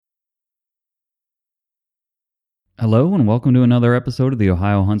Hello and welcome to another episode of the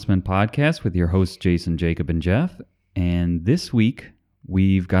Ohio Huntsman Podcast with your hosts Jason, Jacob, and Jeff. And this week,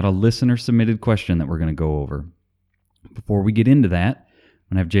 we've got a listener-submitted question that we're going to go over. Before we get into that,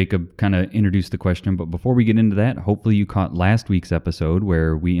 I'm going to have Jacob kind of introduce the question, but before we get into that, hopefully you caught last week's episode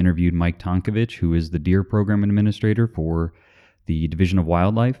where we interviewed Mike Tonkovich, who is the Deer Program Administrator for the Division of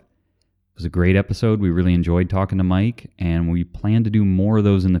Wildlife. It was a great episode. We really enjoyed talking to Mike, and we plan to do more of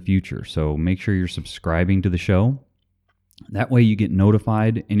those in the future. So make sure you're subscribing to the show. That way you get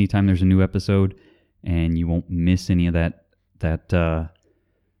notified anytime there's a new episode, and you won't miss any of that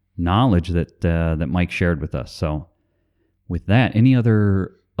knowledge that Mike shared with us. So with that, any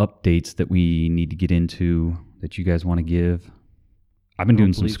other updates that we need to get into that you guys want to give? I've been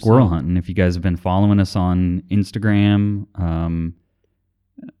doing some squirrel hunting. If you guys have been following us on Instagram, and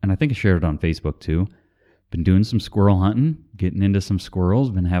I think I shared it on Facebook too. Been doing some squirrel hunting, getting into some squirrels,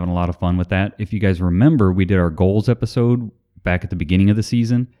 been having a lot of fun with that. If you guys remember, we did our goals episode back at the beginning of the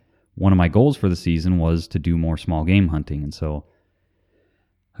season. One of my goals for the season was to do more small game hunting, and so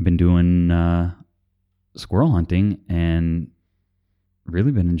I've been doing squirrel hunting and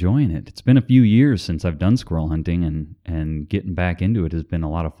really been enjoying it. It's been a few years since I've done squirrel hunting, and getting back into it has been a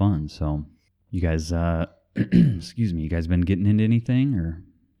lot of fun. So you guys, excuse me, you guys been getting into anything or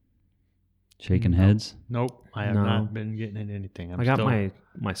shaking heads? Nope, I have not been getting into anything. I got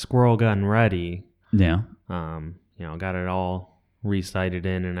my squirrel gun ready. Yeah. Got it all resighted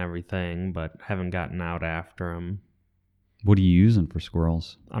in and everything, but haven't gotten out after them. What are you using for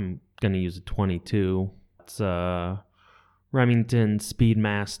squirrels? I'm going to use a 22. It's a Remington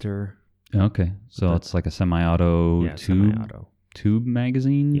Speedmaster. Okay, so it's like a semi-auto tube? Semi-auto. Tube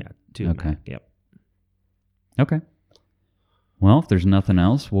magazine? Yeah, tube Okay. Yep. Okay. Well, if there's nothing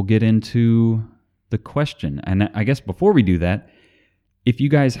else, we'll get into the question. And I guess before we do that, if you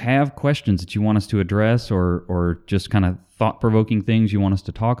guys have questions that you want us to address or just kind of thought-provoking things you want us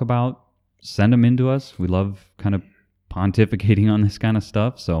to talk about, send them in to us. We love kind of pontificating on this kind of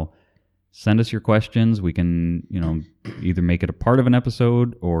stuff. So send us your questions. We can, either make it a part of an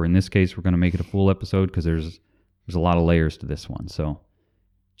episode, or in this case, we're going to make it a full episode because there's a lot of layers to this one. So,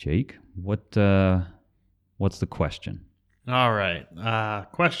 Jake, what's the question? All right.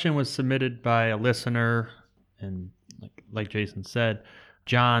 Question was submitted by a listener, and like Jason said,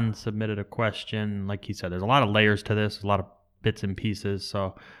 John submitted a question. Like he said, there's a lot of layers to this, a lot of bits and pieces.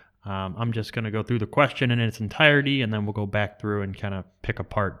 So I'm just going to go through the question in its entirety, and then we'll go back through and kind of pick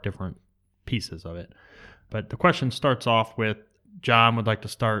apart different pieces of it. But the question starts off with John would like to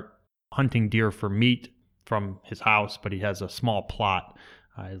start hunting deer for meat from his house, but he has a small plot.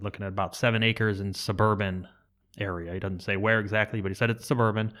 He's looking at about 7 acres in suburban area. He doesn't say where exactly, but he said it's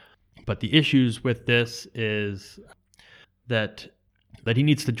suburban. But the issues with this is that he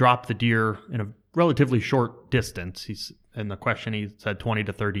needs to drop the deer in a relatively short distance. He's in the question, he said 20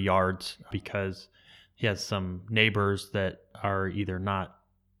 to 30 yards because he has some neighbors that are either not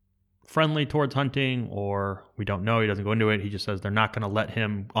friendly towards hunting, or we don't know. He doesn't go into it. He just says they're not going to let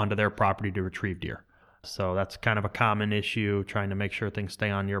him onto their property to retrieve deer. So that's kind of a common issue, trying to make sure things stay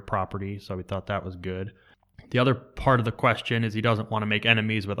on your property. So we thought that was good. The other part of the question is he doesn't want to make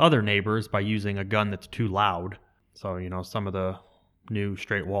enemies with other neighbors by using a gun that's too loud. So, some of the new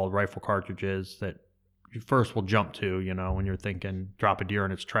straight-walled rifle cartridges that you first will jump to, when you're thinking drop a deer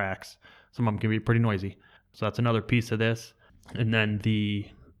in its tracks. Some of them can be pretty noisy. So that's another piece of this. And then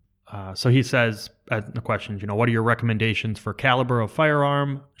so he says, the questions, what are your recommendations for caliber of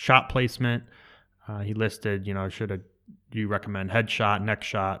firearm, shot placement? He listed, do you recommend headshot, neck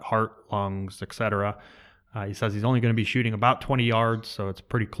shot, heart, lungs, etc.? He says he's only going to be shooting about 20 yards, so it's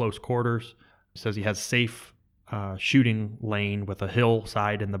pretty close quarters. He says he has safe shooting lane with a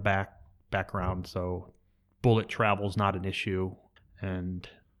hillside in the background, so bullet travel's not an issue. And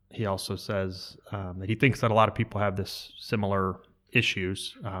he also says that he thinks that a lot of people have this similar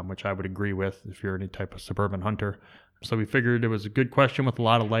issues, which I would agree with if you're any type of suburban hunter. So we figured it was a good question with a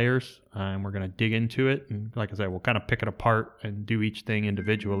lot of layers, and we're going to dig into it. And like I said, we'll kind of pick it apart and do each thing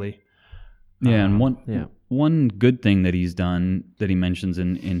individually. Yeah, and one good thing that he's done that he mentions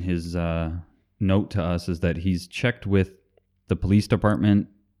in his note to us is that he's checked with the police department.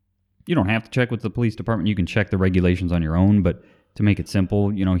 You don't have to check with the police department. You can check the regulations on your own, but to make it simple,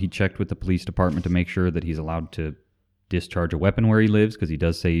 he checked with the police department to make sure that he's allowed to discharge a weapon where he lives, because he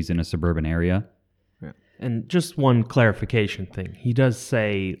does say he's in a suburban area. Yeah. And just one clarification thing. He does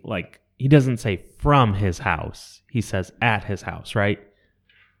say, he doesn't say from his house. He says at his house, right?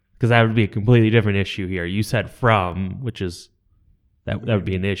 Because that would be a completely different issue here. You said from, which is That would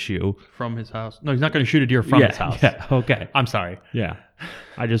be an issue. From his house? No, he's not going to shoot a deer from his house. Yeah, okay. I'm sorry. Yeah.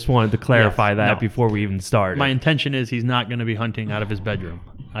 I just wanted to clarify Yes, that no. before we even started. My intention is he's not going to be hunting out of his bedroom.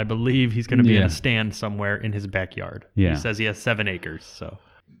 I believe he's going to be in Yeah. a stand somewhere in his backyard. Yeah. He says he has 7 acres. So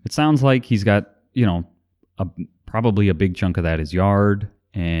It sounds like he's got, probably a big chunk of that is yard,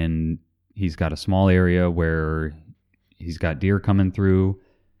 and he's got a small area where he's got deer coming through,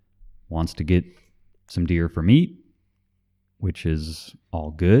 wants to get some deer for meat, which is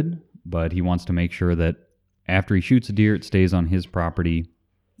all good, but he wants to make sure that after he shoots a deer, it stays on his property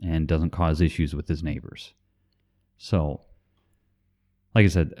and doesn't cause issues with his neighbors. So, like I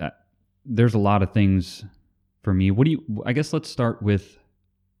said, there's a lot of things for me. I guess let's start with,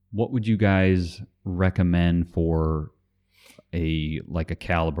 what would you guys recommend for a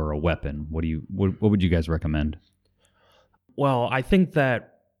caliber, a weapon? What would you guys recommend? Well, I think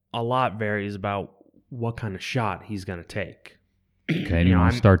that a lot varies about what kind of shot he's going to take. Okay, do you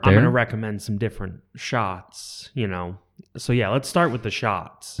want to start I'm there? going to recommend some different shots, So yeah, let's start with the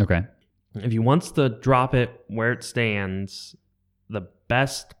shots. Okay. If he wants to drop it where it stands, the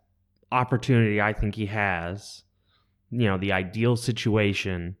best opportunity I think he has, the ideal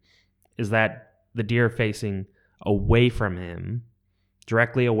situation is that the deer facing away from him,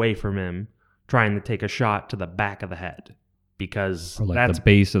 directly away from him, trying to take a shot to the back of the head. Because Or like that's the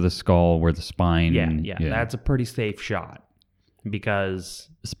base of the skull where the spine. yeah, that's a pretty safe shot. Because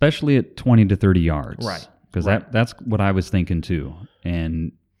especially at 20 to 30 yards. Right. Because Right. that's what I was thinking too.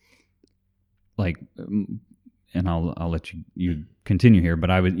 And and I'll let you continue here, but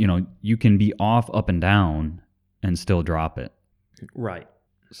I would, you can be off, up and down and still drop it. right.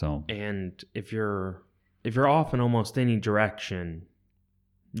 So, And if you're off in almost any direction,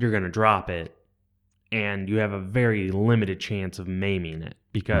 you're going to drop it, and you have a very limited chance of maiming it,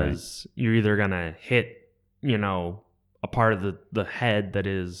 because you're either going to hit, a part of the head that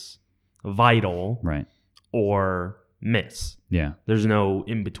is vital, right. or miss. Yeah. There's no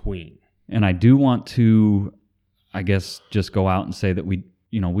in between. And I do want to, I guess, just go out and say that we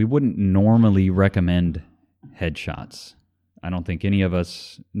wouldn't normally recommend headshots. I don't think any of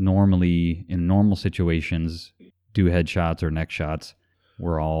us normally, in normal situations, do headshots or neck shots.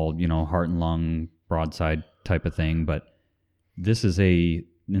 We're all, heart and lung, broadside type of thing. But this is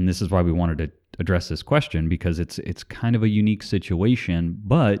why we wanted to address this question, because it's kind of a unique situation.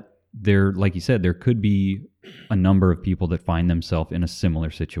 But there, like you said, there could be a number of people that find themselves in a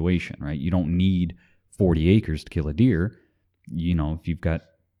similar situation, right? You don't need 40 acres to kill a deer. If you've got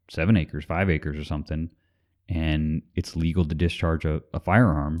 7 acres, 5 acres or something, and it's legal to discharge a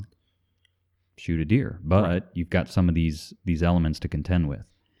firearm, shoot a deer. But Right. you've got some of these elements to contend with.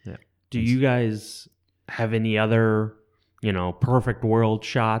 Yeah. Do you guys have any other, perfect world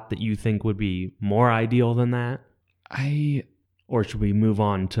shot that you think would be more ideal than that? Or should we move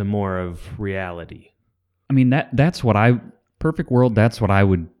on to more of reality? I mean, that's what perfect world, that's what I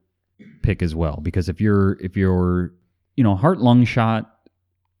would pick as well. Because if you're heart lung shot,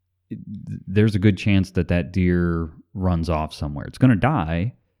 there's a good chance that deer runs off somewhere. It's going to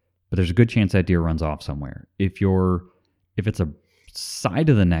die, but there's a good chance that deer runs off somewhere. If it's a side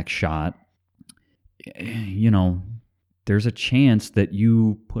of the neck shot, there's a chance that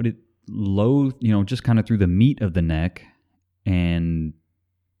you put it low, just kind of through the meat of the neck, and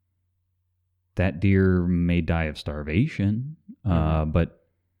that deer may die of starvation. But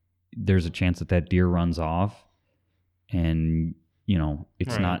there's a chance that deer runs off, and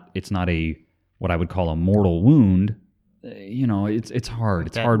it's Right. not a what I would call a mortal wound. It's hard.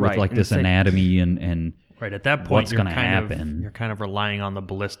 It's hard with right, like and this it's anatomy and right at that point, what's you're going to kind happen. you're kind of relying on the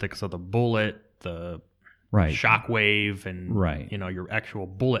ballistics of the bullet, the right. shock wave, and Right. your actual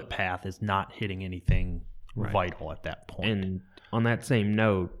bullet path is not hitting anything Right. vital at that point. And on that same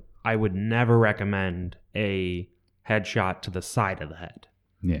note, I would never recommend a headshot to the side of the head,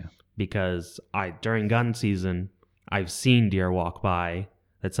 Yeah. because during gun season, I've seen deer walk by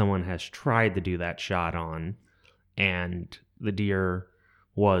that someone has tried to do that shot on, and the deer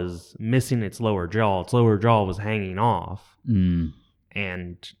was missing its lower jaw. Its lower jaw was hanging off, Mm,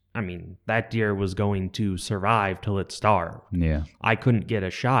 and that deer was going to survive till it starved. yeah. I couldn't get a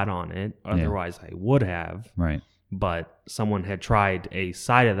shot on it, otherwise I would have. Right. But someone had tried a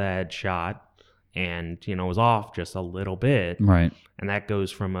side of the head shot and, was off just a little bit. Right. And that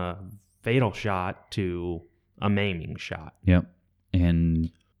goes from a fatal shot to a maiming shot. Yep.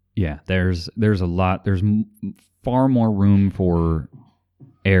 And yeah, there's a lot. There's far more room for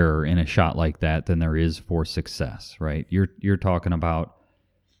error in a shot like that than there is for success. Right. You're talking about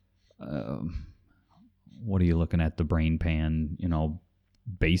what are you looking at? The brain pan,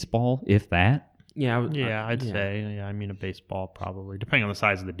 baseball, if that. Yeah, Yeah, I'd say. Yeah, I mean, a baseball probably, depending on the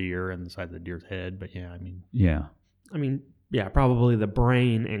size of the deer and the size of the deer's head. But yeah, I mean, Yeah. I mean, yeah, probably the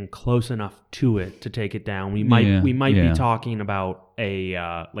brain and close enough to it to take it down. We might Yeah. be talking about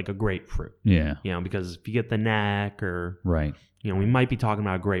a like a grapefruit. Yeah. You know, because if you get the neck or Right. you know, we might be talking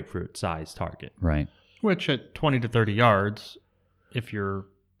about a grapefruit size target. Right. which at 20 to 30 yards, if you're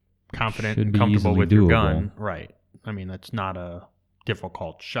confident Should and be comfortable easily with your doable. gun, right? I mean, that's not a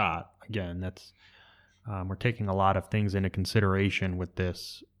difficult shot. Again, that's we're taking a lot of things into consideration with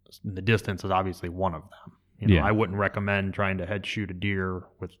this. The distance is obviously one of them. You know, Yeah. I wouldn't recommend trying to head shoot a deer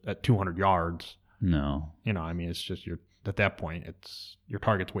at 200 yards. No. You know, I mean, it's just at that point, your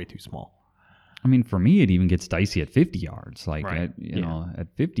target's way too small. I mean, for me, it even gets dicey at 50 yards. Like, Right. at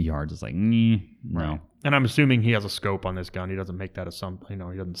 50 yards, it's like, no. Right. And I'm assuming he has a scope on this gun. He doesn't make that assumption. You know,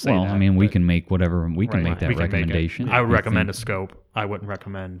 he doesn't say Well, that. I mean, we but- can make whatever, we can Right. make that We can make it. recommendation. I would if recommend a think- scope. I wouldn't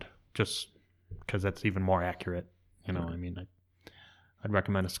recommend just because that's even more accurate. You know, I mean, I'd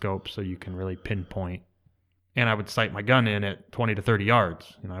recommend a scope so you can really pinpoint. And I would sight my gun in at 20 to 30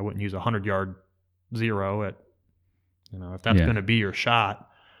 yards. You know, I wouldn't use a 100-yard zero at, you know, if that's Yeah. going to be your shot,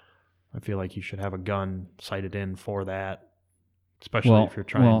 I feel like you should have a gun sighted in for that, especially if you're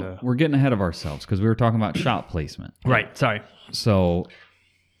trying to. We're getting ahead of ourselves because we were talking about shot placement. Right. Sorry. So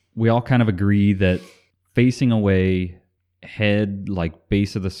we all kind of agree that facing away, head, like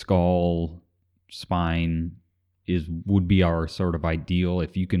base of the skull, spine would be our sort of ideal.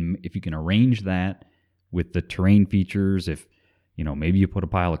 If you can arrange that with the terrain features, if you know, maybe you put a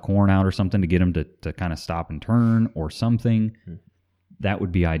pile of corn out or something to get them to kind of stop and turn or something, that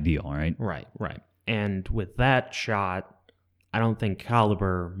would be ideal, right? Right. And with that shot, I don't think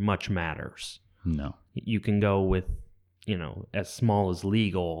caliber much matters. No. You can go with, you know, as small as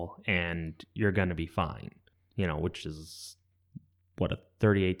legal and you're going to be fine. You know, which is what, a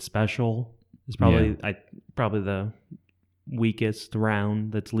 38 special is probably probably the weakest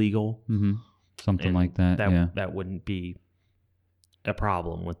round that's legal. Mm-hmm. Something And like that. Yeah. That wouldn't be a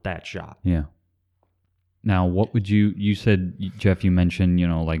problem with that shot. Yeah. Now, what would you said, Jeff, you mentioned, you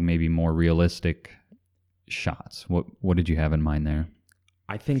know, like maybe more realistic shots. What did you have in mind there?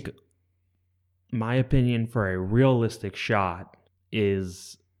 I think my opinion for a realistic shot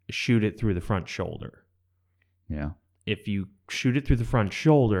is shoot it through the front shoulder. Yeah. If you shoot it through the front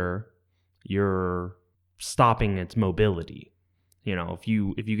shoulder, you're stopping its mobility. You know, if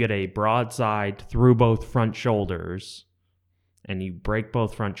you get a broadside through both front shoulders and you break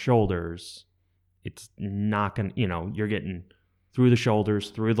both front shoulders, it's not going to, you know, you're getting through the shoulders,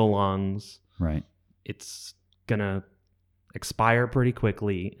 through the lungs. Right. It's going to expire pretty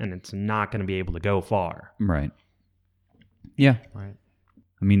quickly and it's not going to be able to go far. Right. Yeah. Right.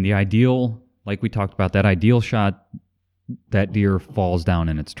 I mean, the ideal, like we talked about, that ideal shot, that deer falls down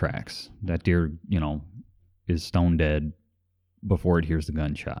in its tracks. That deer, you know, is stone dead before it hears the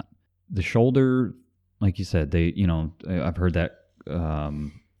gunshot. The shoulder, like you said, I've heard that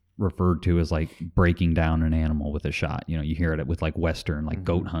referred to as like breaking down an animal with a shot. You know, you hear it with like Western, like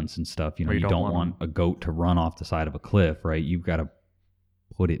goat hunts and stuff. You know, Or you don't want a goat to run off the side of a cliff, right? You've got to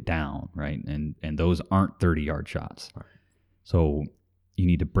put it down, right? And those aren't 30-yard shots. Right. So you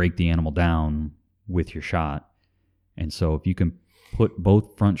need to break the animal down with your shot. And so if you can put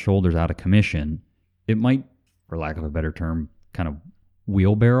both front shoulders out of commission, it might, for lack of a better term, kind of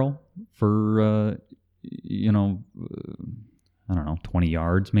wheelbarrow for, I don't know, 20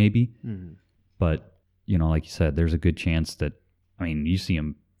 yards maybe. Mm-hmm. But, you know, like you said, there's a good chance that, I mean, you see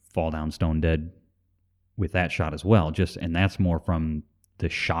him fall down stone dead with that shot as well. And that's more from the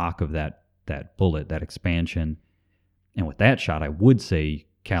shock of that bullet, that expansion. And with that shot, I would say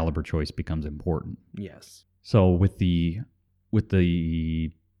caliber choice becomes important. Yes. So with the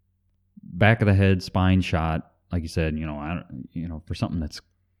back of the head spine shot, like you said, for something that's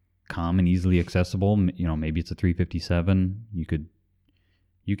common, easily accessible, you know, maybe it's a 357. You could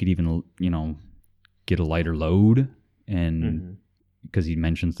even, you know, get a lighter load, and because he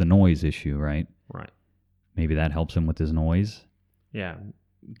mentions the noise issue, right? Right. Maybe that helps him with his noise. Yeah.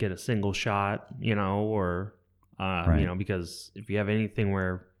 Get a single shot, you know, or Right. you know, because if you have anything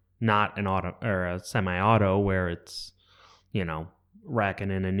where not an auto or a semi-auto where it's, you know,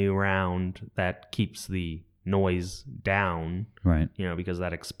 racking in a new round that keeps the noise down, Right. you know, because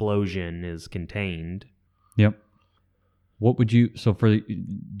that explosion is contained. Yep. What would you, so for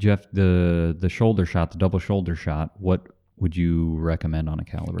Jeff, the shoulder shot, the double shoulder shot, what would you recommend on a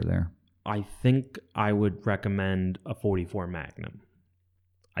caliber there? I think I would recommend a 44 Magnum.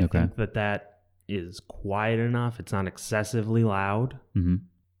 I think that is quiet enough. It's not excessively loud, Mm-hmm.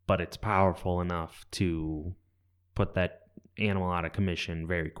 but it's powerful enough to put that animal out of commission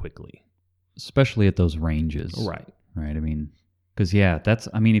very quickly. especially at those ranges. Right. Right. I mean, because if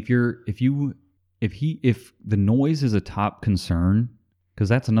the noise is a top concern, because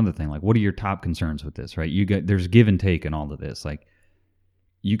that's another thing. Like, what are your top concerns with this? Right. There's give and take in all of this. Like,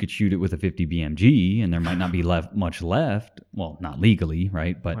 you could shoot it with a 50 BMG, and there might not be much left. Well, not legally,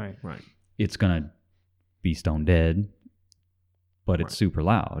 right? But Right. it's gonna be stone dead. But it's Right. super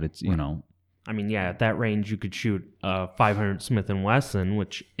loud. It's I mean, yeah, at that range, you could shoot a 500 Smith & Wesson,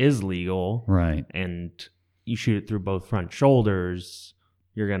 which is legal, right. and you shoot it through both front shoulders,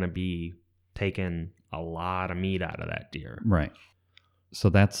 you're going to be taking a lot of meat out of that deer. Right. So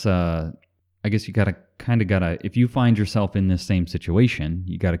that's, I guess you gotta if you find yourself in this same situation,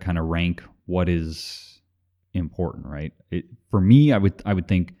 you gotta kind of rank what is important, right? For me, I would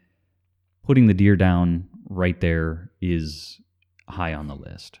think putting the deer down right there is high on the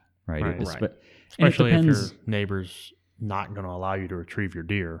list, right? Right. Especially Especially if your neighbor's not going to allow you to retrieve your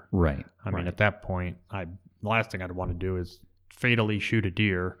deer. Right. I mean, at that point, the last thing I'd want to do is fatally shoot a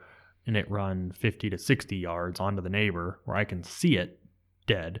deer and it run 50 to 60 yards onto the neighbor where I can see it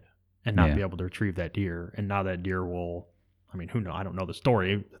dead and not be able to retrieve that deer. And now that deer will, I mean, who knows? I don't know the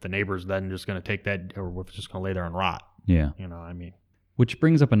story. If the neighbor's then just going to take that, or if it's just going to lay there and rot. Yeah. I mean. Which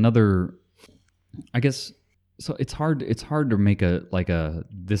brings up another, I guess, so it's hard to make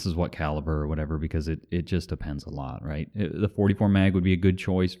this is what caliber or whatever, because it just depends a lot, right? The 44 mag would be a good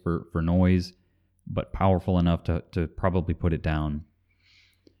choice for noise, but powerful enough to probably put it down.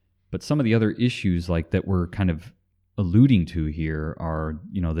 But some of the other issues like that we're kind of alluding to here are,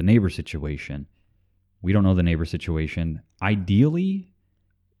 the neighbor situation. We don't know the neighbor situation. Ideally,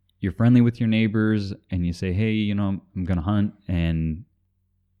 you're friendly with your neighbors and you say, hey, I'm going to hunt, and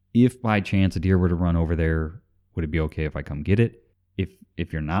if by chance a deer were to run over there, would it be okay if I come get it?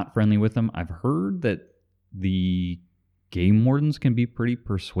 If you're not friendly with them, I've heard that the game wardens can be pretty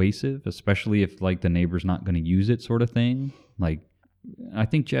persuasive, especially if like the neighbor's not going to use it, sort of thing. Like, I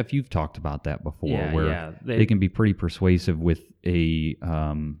think, Jeff, you've talked about that before, they can be pretty persuasive with a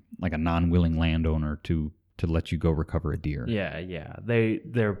like a non-willing landowner to let you go recover a deer. Yeah.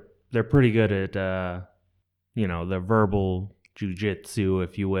 They're pretty good at the verbal jujitsu,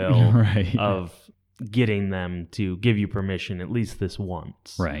 if you will, right. of getting them to give you permission at least this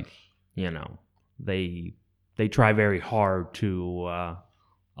once. Right. They try very hard to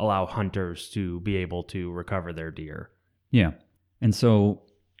allow hunters to be able to recover their deer. Yeah. And so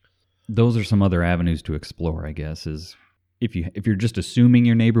those are some other avenues to explore, I guess, is if you're just assuming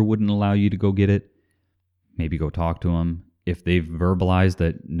your neighbor wouldn't allow you to go get it, maybe go talk to them. If they've verbalized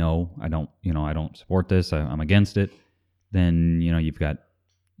that, no, I don't support this, I'm against it, then, you've got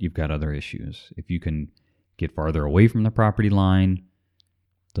other issues. If you can get farther away from the property line,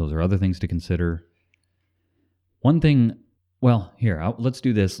 those are other things to consider. One thing, well, here, let's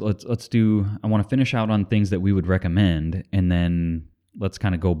do this. I want to finish out on things that we would recommend, and then let's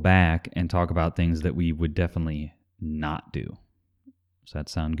kind of go back and talk about things that we would definitely not do. Does that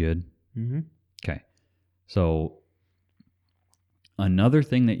sound good? Mm-hmm. Okay. So another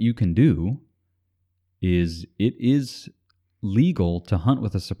thing that you can do is it is legal to hunt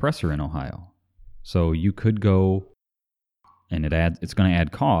with a suppressor in Ohio. So you could go, and it's going to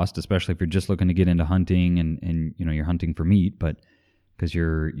add cost, especially if you're just looking to get into hunting and you're hunting for meat, but because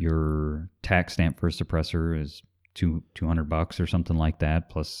your tax stamp for a suppressor is $200 or something like that,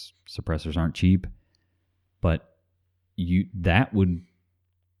 plus suppressors aren't cheap. But that would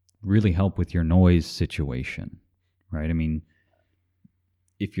really help with your noise situation, right? I mean,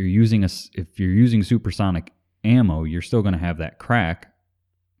 if you're using supersonic ammo, you're still going to have that crack,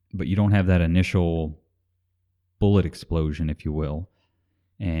 but you don't have that initial bullet explosion, if you will.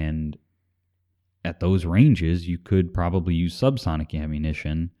 And at those ranges, you could probably use subsonic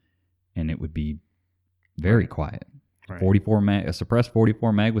ammunition, and it would be very quiet. Right. 44 mag, a suppressed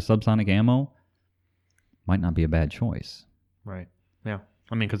 44 mag with subsonic ammo might not be a bad choice. Right. Yeah.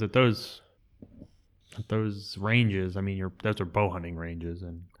 I mean, because at those ranges, I mean, those are bow hunting ranges,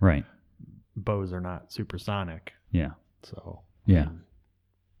 and right. Bows are not supersonic. Yeah. So yeah.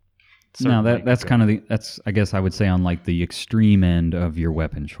 Now that's kind of that's I guess I would say on like the extreme end of your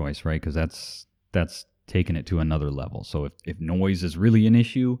weapon choice, right? Because that's taking it to another level. So if noise is really an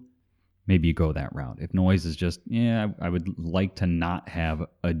issue, maybe you go that route. If noise is just I would like to not have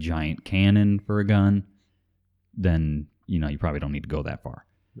a giant cannon for a gun, then you probably don't need to go that far.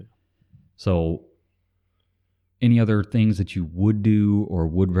 Yeah. So any other things that you would do or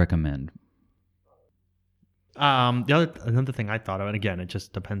would recommend? Another thing I thought of, and again, it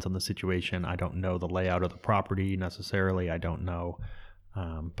just depends on the situation. I don't know the layout of the property necessarily. I don't know,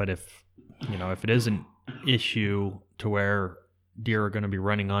 but if it is an issue to where deer are going to be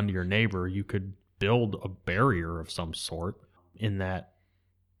running onto your neighbor, you could build a barrier of some sort in that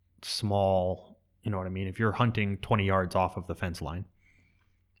small, you know what I mean? If you're hunting 20 yards off of the fence line,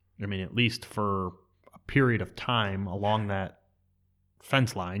 I mean, at least for a period of time along that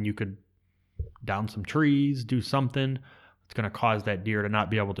fence line, you could down some trees, do something. It's going to cause that deer to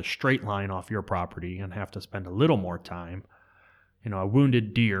not be able to straight line off your property and have to spend a little more time. You know, a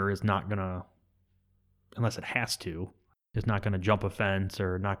wounded deer is not going to, unless it has to, is not going to jump a fence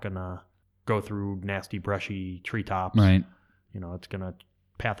or not going to go through nasty brushy treetops. Right. You know, it's going to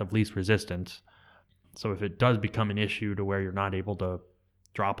path of least resistance. So if it does become an issue to where you're not able to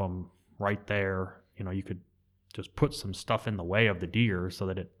drop them right there, you know, you could just put some stuff in the way of the deer so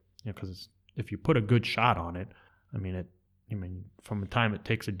that it, you know, because if you put a good shot on it, I mean, from the time it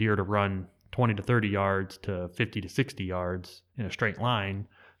takes a deer to run 20 to 30 yards to 50 to 60 yards in a straight line,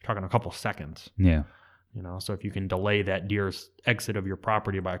 you're talking a couple seconds. Yeah. You know, so if you can delay that deer's exit of your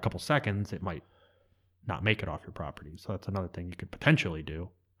property by a couple seconds, it might not make it off your property. So that's another thing you could potentially do.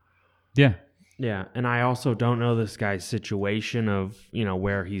 Yeah. Yeah, and I also don't know this guy's situation of, you know,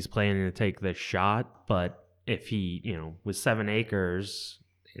 where he's planning to take this shot, but if he, you know, with 7 acres,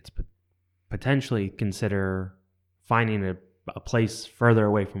 it's potentially consider finding a place further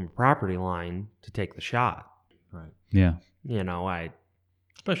away from a property line to take the shot. Right. Yeah. You know,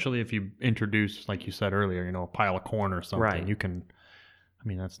 Especially if you introduce, like you said earlier, you know, a pile of corn or something. Right. You can, I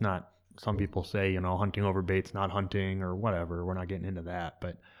mean, that's not, some people say, you know, hunting over bait's not hunting or whatever. We're not getting into that.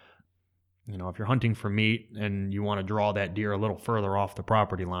 But, you know, if you're hunting for meat and you want to draw that deer a little further off the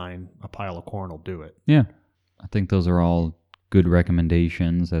property line, a pile of corn will do it. Yeah. I think those are all good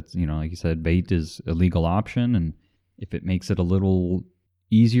recommendations. That's, you know, like you said, bait is a legal option. And if it makes it a little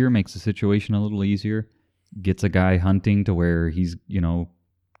easier, makes the situation a little easier, gets a guy hunting to where he's, you know,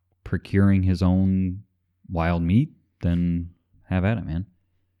 procuring his own wild meat, then have at it, man.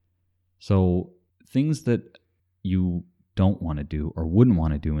 So things that you don't want to do or wouldn't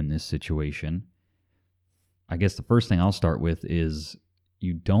want to do in this situation, I guess the first thing I'll start with is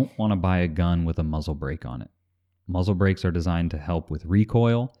you don't want to buy a gun with a muzzle brake on it. Muzzle brakes are designed to help with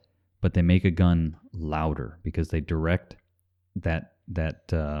recoil, but they make a gun louder because they direct that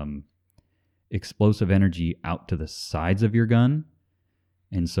explosive energy out to the sides of your gun.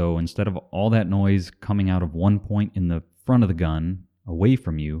 And so instead of all that noise coming out of one point in the front of the gun away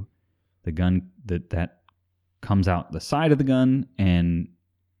from you, the gun that comes out the side of the gun and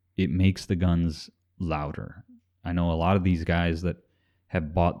it makes the guns louder. I know a lot of these guys that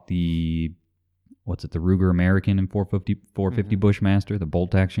have bought the Ruger American and 450 Bushmaster, the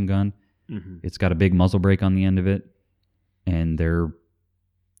bolt action gun. Mm-hmm. It's got a big muzzle brake on the end of it, and they're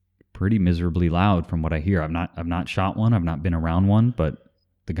pretty miserably loud from what I hear. I've not shot one, I've not been around one, but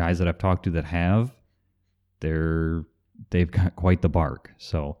the guys that I've talked to that have, they've got quite the bark.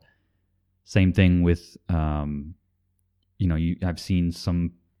 So same thing with you know, I've seen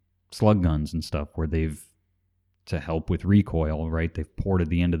some slug guns and stuff where they've, to help with recoil, right, they've ported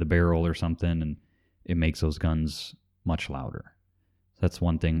the end of the barrel or something, and it makes those guns much louder. That's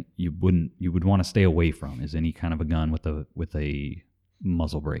one thing you would want to stay away from, is any kind of a gun with a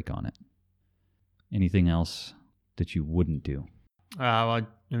muzzle brake on it. Anything else that you wouldn't do? I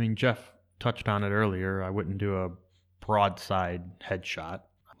mean, Jeff touched on it earlier. I wouldn't do a broadside headshot.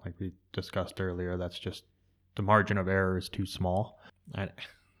 Like we discussed earlier, that's just, the margin of error is too small.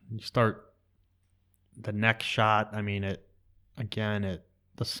 You start the neck shot, I mean,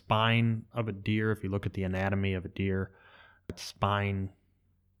 the spine of a deer, if you look at the anatomy of a deer, its spinal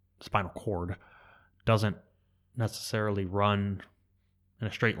cord doesn't necessarily run in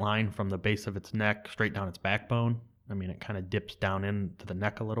a straight line from the base of its neck straight down its backbone. I mean, it kind of dips down into the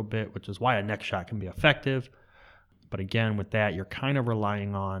neck a little bit, which is why a neck shot can be effective. But again, with that, you're kind of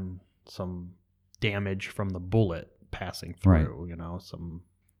relying on some damage from the bullet passing through, you know,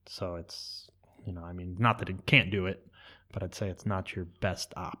 so it's, you know, I mean, not that it can't do it, but I'd say it's not your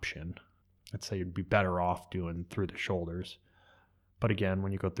best option. I'd say you'd be better off doing through the shoulders. But again,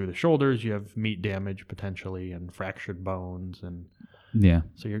 when you go through the shoulders, you have meat damage potentially and fractured bones. And Yeah.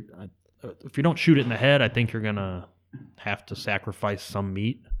 so if you don't shoot it in the head, I think you're going to have to sacrifice some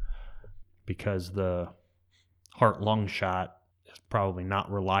meat, because the heart-lung shot is probably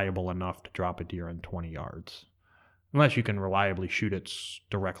not reliable enough to drop a deer in 20 yards. Unless you can reliably shoot it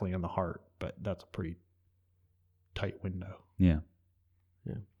directly in the heart, but that's a pretty tight window. Yeah.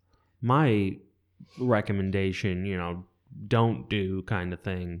 My recommendation, you know, don't do kind of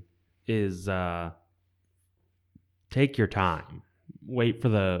thing is take your time. Wait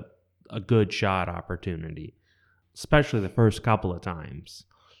for a good shot opportunity, especially the first couple of times.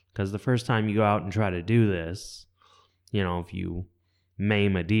 Because the first time you go out and try to do this, you know, if you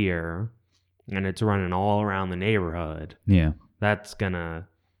maim a deer and it's running all around the neighborhood, Yeah. that's going to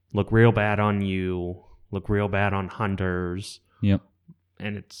look real bad on you, look real bad on hunters. Yep.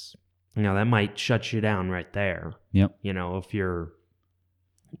 And it's, you know, that might shut you down right there. Yep. You know, if you're,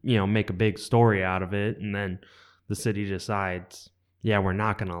 you know, make a big story out of it and then the city decides, yeah, we're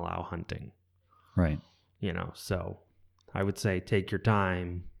not going to allow hunting. Right. You know, so I would say take your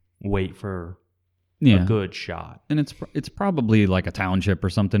time, wait for Yeah. a good shot. And it's probably like a township or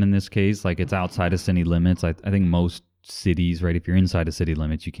something in this case. Like it's outside of city limits. I think most cities, right? If you're inside of city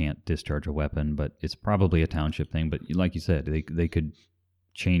limits, you can't discharge a weapon. But it's probably a township thing. But like you said, they could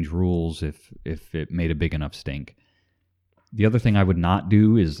change rules if it made a big enough stink. The other thing I would not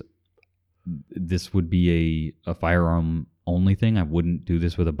do is this would be a firearm only thing. I wouldn't do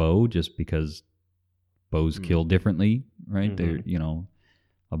this with a bow just because bows kill differently, right? They're, you know,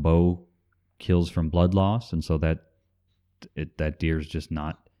 a bow kills from blood loss, and so that deer's just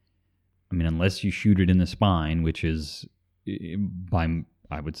not. I mean, unless you shoot it in the spine, which is by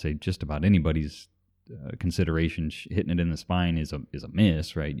I would say just about anybody's consideration, hitting it in the spine is a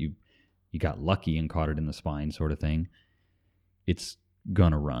miss, right? You got lucky and caught it in the spine, sort of thing. It's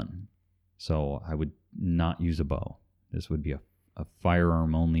gonna run, so I would not use a bow. This would be a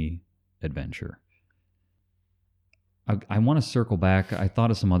firearm only adventure. I want to circle back. I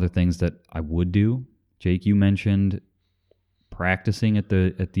thought of some other things that I would do. Jake, you mentioned practicing at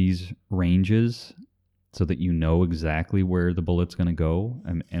these ranges so that you know exactly where the bullet's going to go.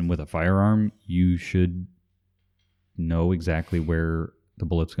 And with a firearm, you should know exactly where the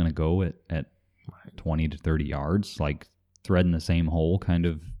bullet's going to go at 20 to 30 yards, like threading the same hole, kind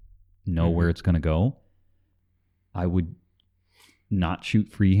of know where it's going to go. I would not shoot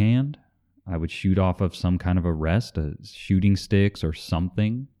freehand. I would shoot off of some kind of a rest, shooting sticks or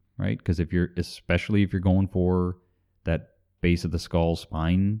something, right? Because especially if you're going for that base of the skull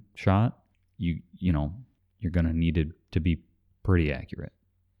spine shot, you know you're going to need it to be pretty accurate.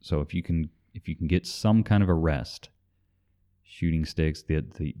 So if you can get some kind of a rest, shooting sticks, the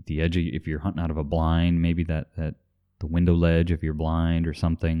edge of, if you're hunting out of a blind, maybe that the window ledge if you're blind or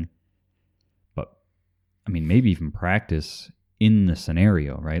something. But I mean, maybe even practice in the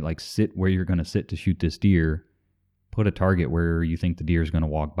scenario, right? Like sit where you're going to sit to shoot this deer, put a target where you think the deer is going to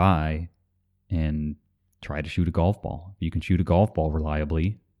walk by, and try to shoot a golf ball. If you can shoot a golf ball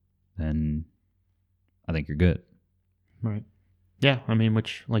reliably, then I think you're good. Right. Yeah, I mean,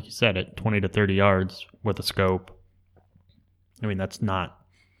 which, like you said, at 20 to 30 yards with a scope, I mean,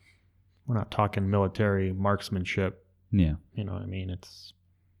 we're not talking military marksmanship. Yeah. You know what I mean? It's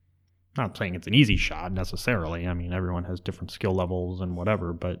not saying it's an easy shot necessarily. I mean, everyone has different skill levels and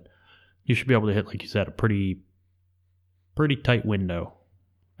whatever, but you should be able to hit, like you said, a pretty tight window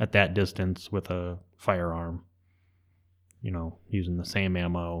at that distance with a firearm. You know, using the same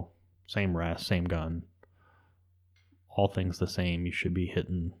ammo, same rest, same gun. All things the same, you should be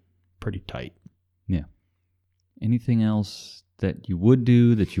hitting pretty tight. Yeah. Anything else that you would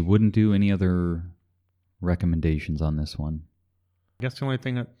do that you wouldn't do? Any other recommendations on this one? I guess the only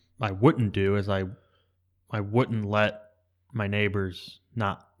thing that I wouldn't do is I wouldn't let my neighbors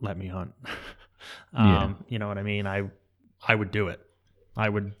not let me hunt. Yeah. You know what I mean? I would do it. I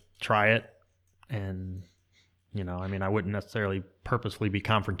would try it, and you know, I mean, I wouldn't necessarily purposely be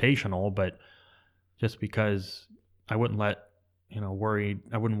confrontational, but just because I wouldn't I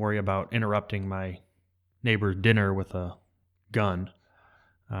wouldn't worry about interrupting my neighbor's dinner with a gun,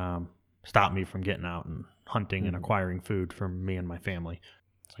 stop me from getting out and hunting and acquiring food for me and my family.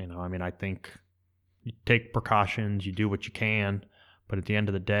 So, you know, I mean, I think you take precautions, you do what you can, but at the end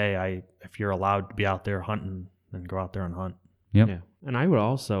of the day, if you're allowed to be out there hunting, then go out there and hunt. Yep. Yeah. And I would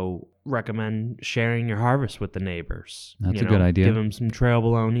also recommend sharing your harvest with the neighbors. That's a good idea. Give them some trail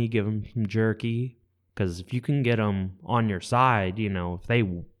bologna, give them some jerky. Because if you can get them on your side, you know, if they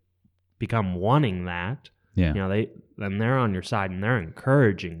become wanting that, Yeah. you know, then they're on your side and they're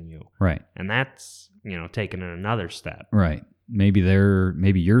encouraging you. Right. And that's, you know, taking it another step. Right. Maybe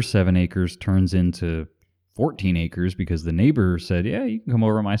your 7 acres turns into 14 acres because the neighbor said, "Yeah, you can come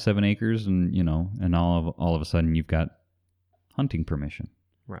over my 7 acres," and you know, and all of a sudden you've got hunting permission.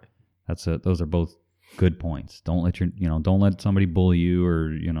 Right. Those are both good points. Don't let somebody bully you,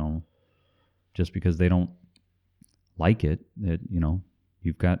 or you know, just because they don't like it, that you know,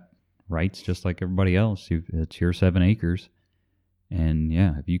 you've got rights just like everybody else. It's your 7 acres, and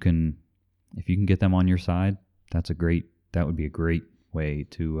yeah, if you can get them on your side, that would be a great way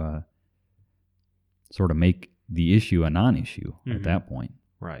to sort of make the issue a non-issue at that point.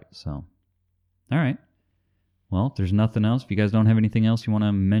 Right. So, all right. Well, if there's nothing else, if you guys don't have anything else you want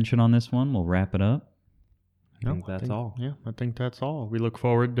to mention on this one, we'll wrap it up. I think that's all. Yeah, I think that's all. We look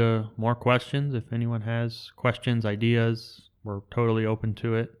forward to more questions. If anyone has questions, ideas, we're totally open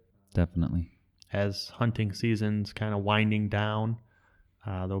to it. Definitely. As hunting season's kind of winding down,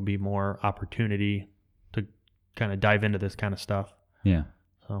 there'll be more opportunity to kind of dive into this kind of stuff. Yeah.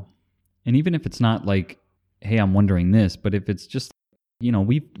 So, and even if it's not like, hey, I'm wondering this, but if it's just,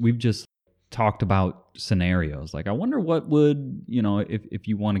 we've just talked about scenarios. Like, I wonder what would, if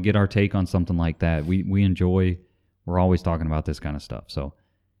you want to get our take on something like that. We're always talking about this kind of stuff. So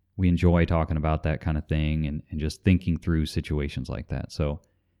we enjoy talking about that kind of thing and just thinking through situations like that. So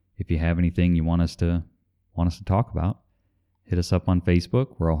if you have anything you want us to talk about, hit us up on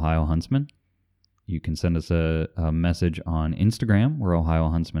Facebook. We're Ohio Huntsman. You can send us a message on Instagram. We're Ohio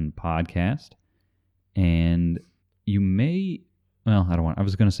Huntsman Podcast. And you may, I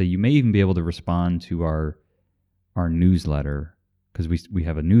was going to say you may even be able to respond to our newsletter, because we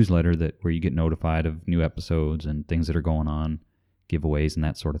have a newsletter where you get notified of new episodes and things that are going on, giveaways and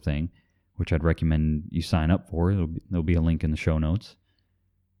that sort of thing, which I'd recommend you sign up for. There'll be a link in the show notes.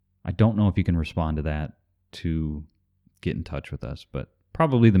 I don't know if you can respond to that to get in touch with us, but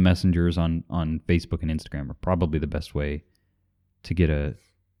probably the messengers on Facebook and Instagram are probably the best way to get a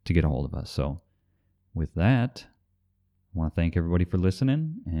hold of us. So with that, I want to thank everybody for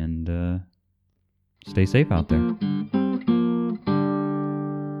listening, and stay safe out there.